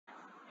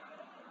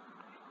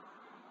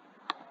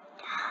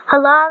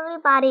Hello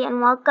everybody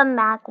and welcome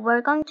back. We're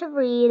going to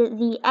read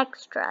the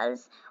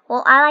extras.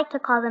 Well, I like to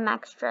call them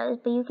extras,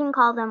 but you can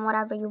call them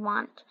whatever you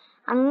want.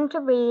 I'm going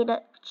to read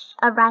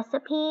a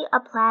recipe, a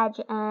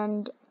pledge,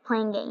 and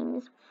playing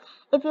games.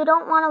 If you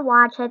don't want to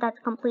watch it, that's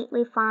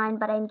completely fine,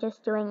 but I'm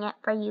just doing it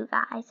for you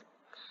guys.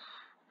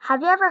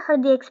 Have you ever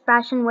heard the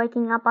expression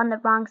waking up on the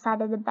wrong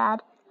side of the bed?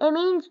 It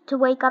means to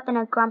wake up in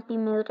a grumpy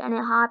mood, and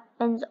it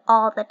happens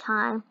all the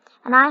time.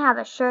 And I have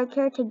a sure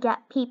cure to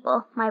get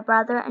people, my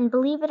brother, and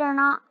believe it or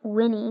not,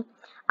 Winnie,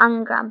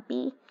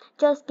 ungrumpy.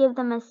 Just give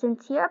them a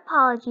sincere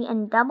apology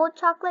and double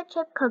chocolate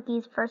chip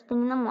cookies first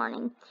thing in the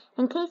morning.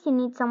 In case you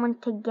need someone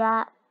to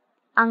get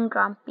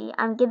ungrumpy,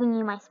 I'm giving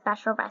you my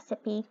special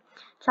recipe.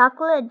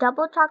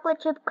 Double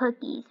chocolate chip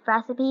cookies,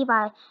 recipe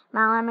by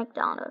Mallory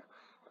McDonald.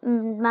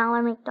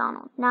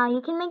 Now,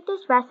 you can make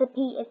this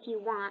recipe if you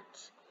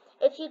want.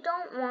 If you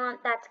don't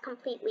want, that's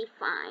completely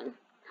fine.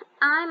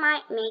 I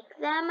might make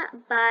them,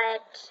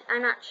 but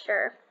I'm not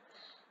sure.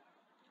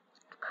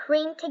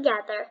 Cream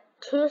together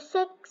 2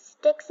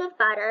 sticks of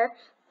butter,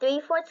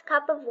 3/4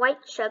 cup of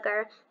white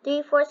sugar,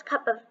 3/4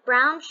 cup of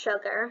brown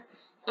sugar,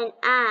 and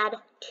add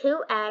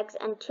 2 eggs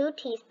and 2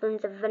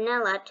 teaspoons of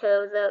vanilla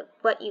to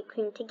what you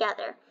cream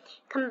together.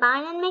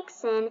 Combine and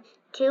mix in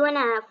 2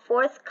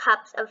 1/4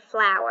 cups of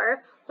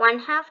flour,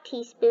 1/2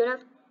 teaspoon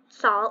of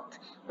salt,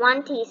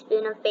 1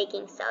 teaspoon of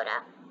baking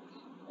soda.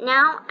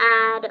 Now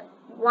add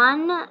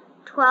 1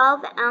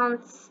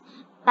 12-ounce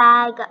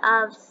bag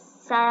of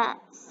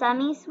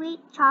semi-sweet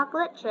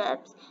chocolate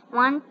chips,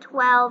 1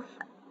 12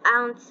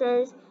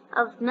 ounces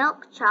of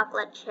milk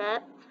chocolate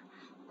chip,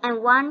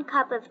 and 1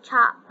 cup of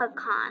chopped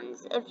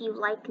pecans if you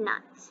like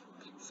nuts.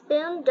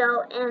 Spoon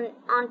dough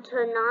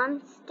onto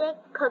non-stick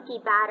cookie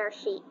batter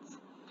sheets.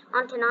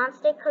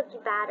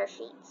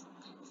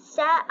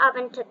 Set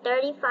oven to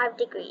 35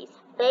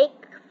 degrees.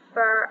 Bake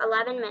for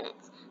 11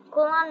 minutes.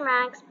 Cool on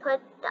racks,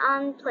 put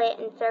on plate,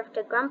 and serve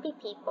to grumpy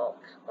people.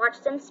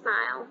 Watch them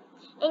smile.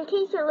 In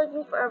case you're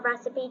looking for a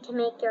recipe to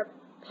make your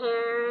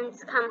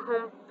parents come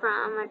home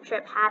from a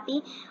trip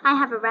happy, I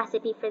have a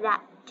recipe for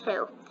that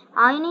too.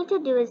 All you need to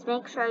do is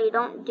make sure you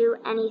don't do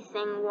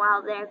anything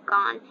while they're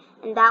gone,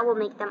 and that will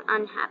make them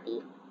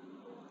unhappy.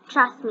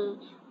 Trust me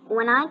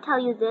when I tell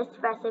you this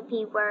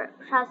recipe works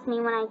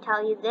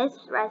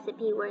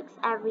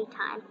every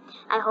time.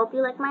 I hope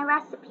you like my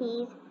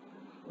recipes.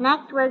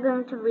 Next, we're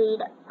going to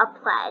read a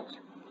pledge.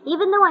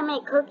 Even though I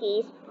make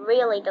cookies,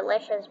 really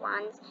delicious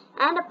ones,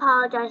 and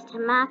apologized to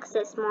Max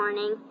this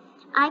morning,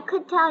 I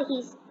could tell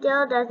he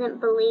still doesn't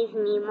believe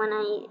me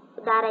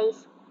that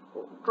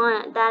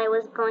I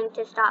was going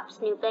to stop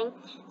snooping.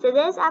 So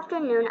this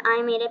afternoon,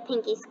 I made a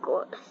pinky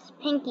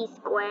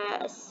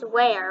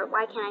swear,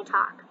 why can't I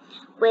talk,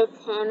 with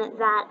him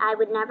that I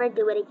would never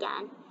do it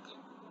again.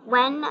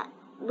 When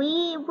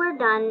we were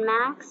done,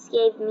 Max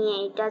gave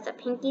me a "Does a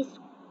pinky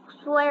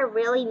swear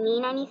really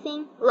mean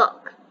anything?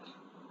 Look."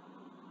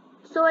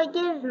 So I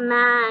gave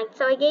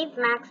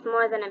Max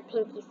more than a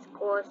pinky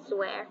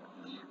swear.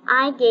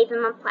 I gave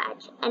him a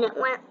pledge, and it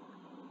went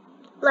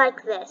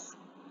like this.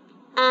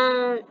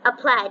 And a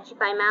pledge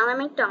by Mallory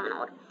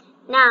McDonald.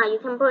 Now you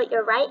can put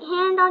your right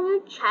hand on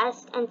your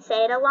chest and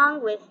say it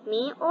along with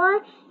me,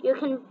 or you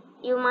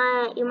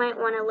might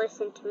want to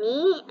listen to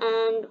me.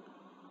 And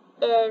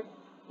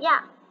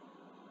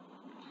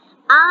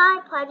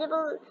I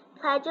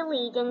pledge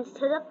allegiance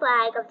to the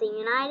flag of the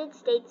United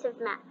States of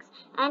Max,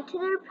 and to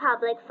the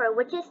republic for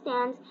which it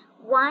stands,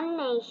 one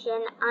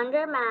nation,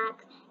 under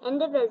Max,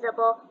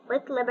 indivisible,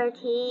 with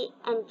liberty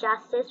and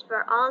justice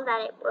for all,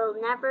 that it will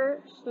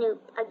never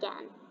snoop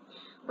again.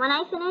 When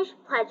I finished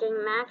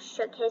pledging, Max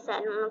shook his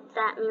head and looked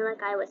at me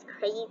like I was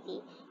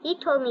crazy. He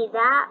told me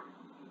that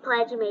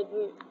pledge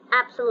made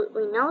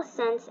absolutely no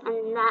sense,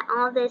 and that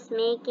all this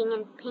making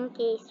and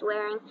pinky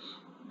swearing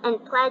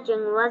and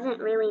pledging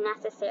wasn't really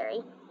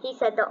necessary. He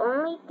said the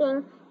only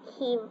thing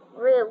he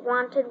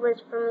wanted was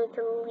for me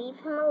to leave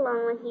him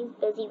alone when he's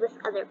busy with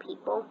other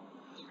people.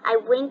 I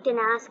winked and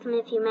asked him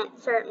if he meant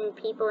certain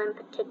people in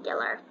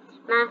particular.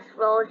 Max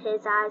rolled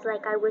his eyes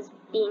like I was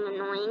being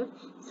annoying,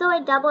 so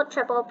I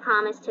triple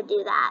promised to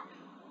do that.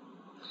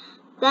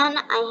 Then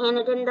I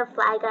handed him the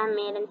flag I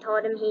made and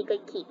told him he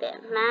could keep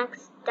it.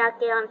 Max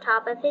stuck it on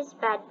top of his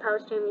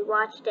bedpost, and we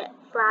watched it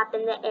flap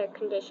in the air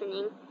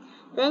conditioning.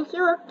 Then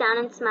he looked down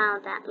and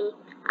smiled at me.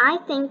 I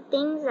think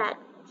things at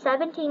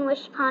 17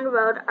 Wish Pond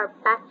Road are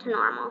back to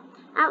normal,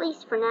 at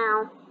least for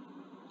now.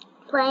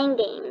 Playing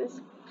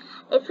games.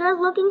 If you're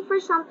looking for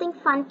something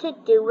fun to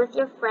do with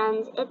your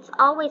friends, it's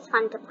always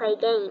fun to play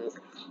games.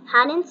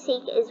 Hide and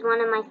seek is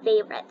one of my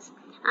favorites.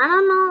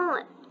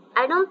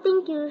 I don't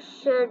think you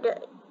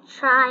should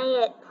try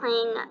it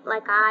playing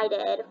like I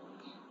did.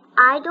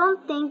 I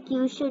don't think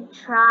you should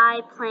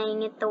try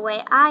playing it the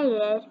way I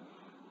did,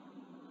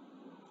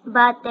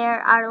 but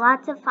there are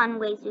lots of fun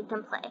ways you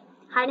can play.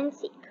 Hide and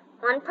seek.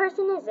 One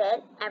person is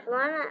it,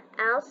 everyone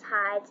else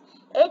hides.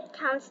 It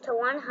counts to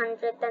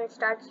 100, then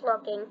starts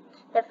looking.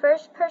 The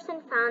first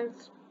person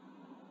found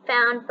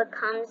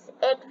becomes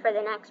it for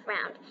the next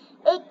round.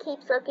 It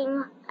keeps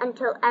looking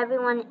until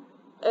everyone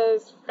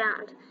is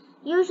found.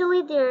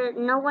 Usually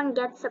no one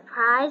gets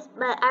surprised,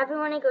 but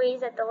everyone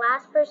agrees that the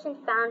last person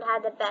found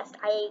had the best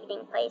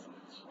hiding place.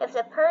 If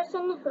the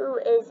person who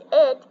is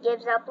it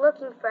gives up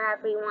looking for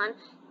everyone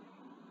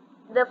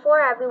before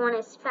everyone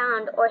is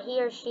found, or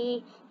he or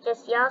she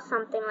just yells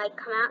something like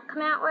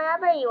come out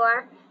wherever you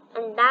are,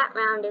 and that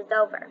round is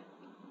over.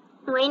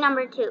 Way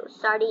number 2,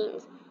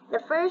 sardines.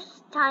 The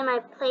first time I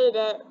played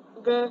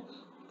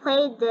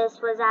this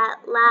was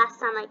at last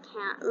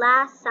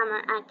summer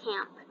at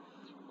camp.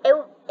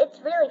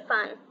 It's really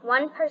fun.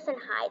 One person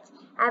hides.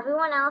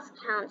 Everyone else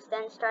counts,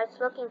 then starts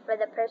looking for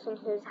the person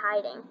who's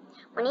hiding.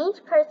 When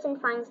each person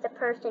finds the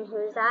person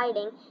who's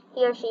hiding,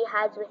 he or she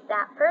hides with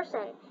that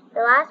person.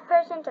 The last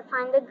person to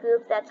find the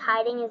group that's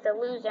hiding is the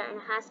loser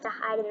and has to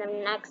hide in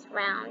the next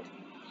round.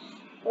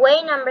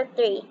 Way number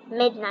 3,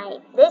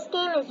 midnight. This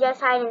game is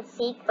just hide and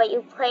seek, but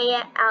you play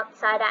it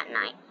outside at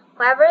night.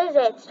 Whoever is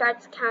it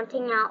starts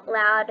counting out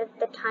loud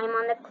the time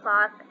on the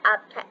clock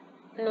up to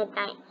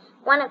midnight,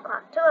 1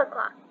 o'clock, 2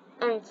 o'clock,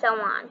 and so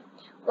on,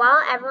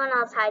 while everyone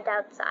else hides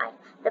outside.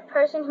 The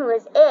person who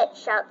is it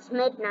shouts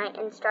midnight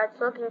and starts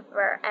looking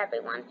for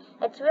everyone.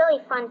 It's really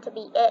fun to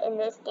be it in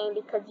this game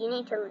because you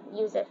need to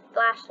use a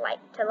flashlight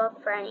to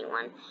look for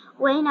anyone.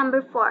 Way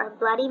number 4,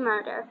 bloody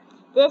murder.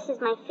 This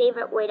is my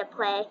favorite way to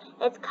play.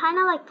 It's kind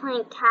of like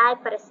playing tag,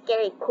 but with a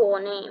scary cool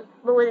name.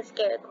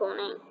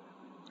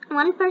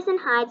 One person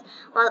hides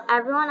while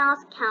everyone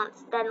else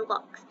counts, then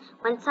looks.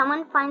 When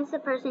someone finds the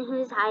person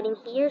who is hiding,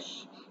 he or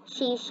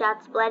she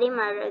shouts bloody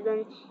murder.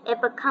 Then it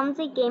becomes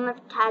a game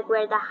of tag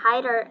where the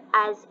hider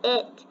as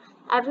it.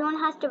 Everyone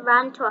has to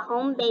run to a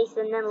home base,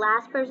 and the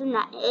last person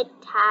that it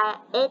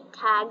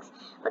tags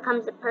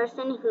becomes the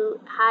person who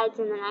hides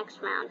in the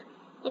next round.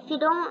 If you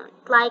don't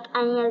like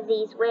any of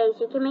these ways,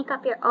 you can make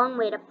up your own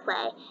way to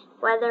play.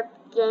 Whatever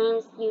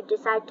games you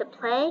decide to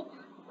play,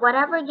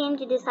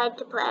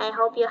 I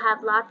hope you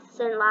have lots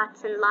and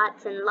lots and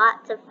lots and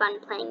lots of fun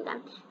playing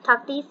them.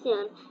 Talk to you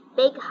soon.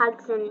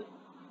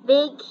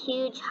 Big,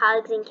 huge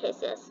hugs and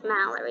kisses,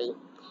 Mallory.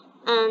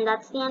 And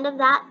that's the end of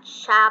that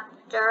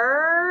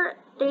chapter.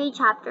 3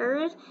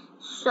 chapters.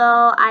 So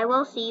I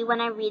will see you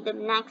when I read the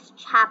next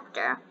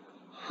chapter.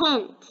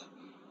 Hint: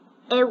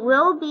 it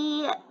will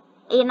be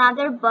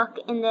another book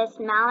in this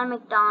Mallory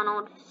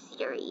McDonald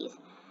series.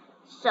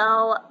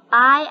 So,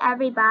 bye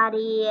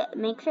everybody.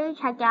 Make sure you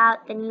check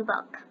out the new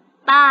book.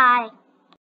 Bye!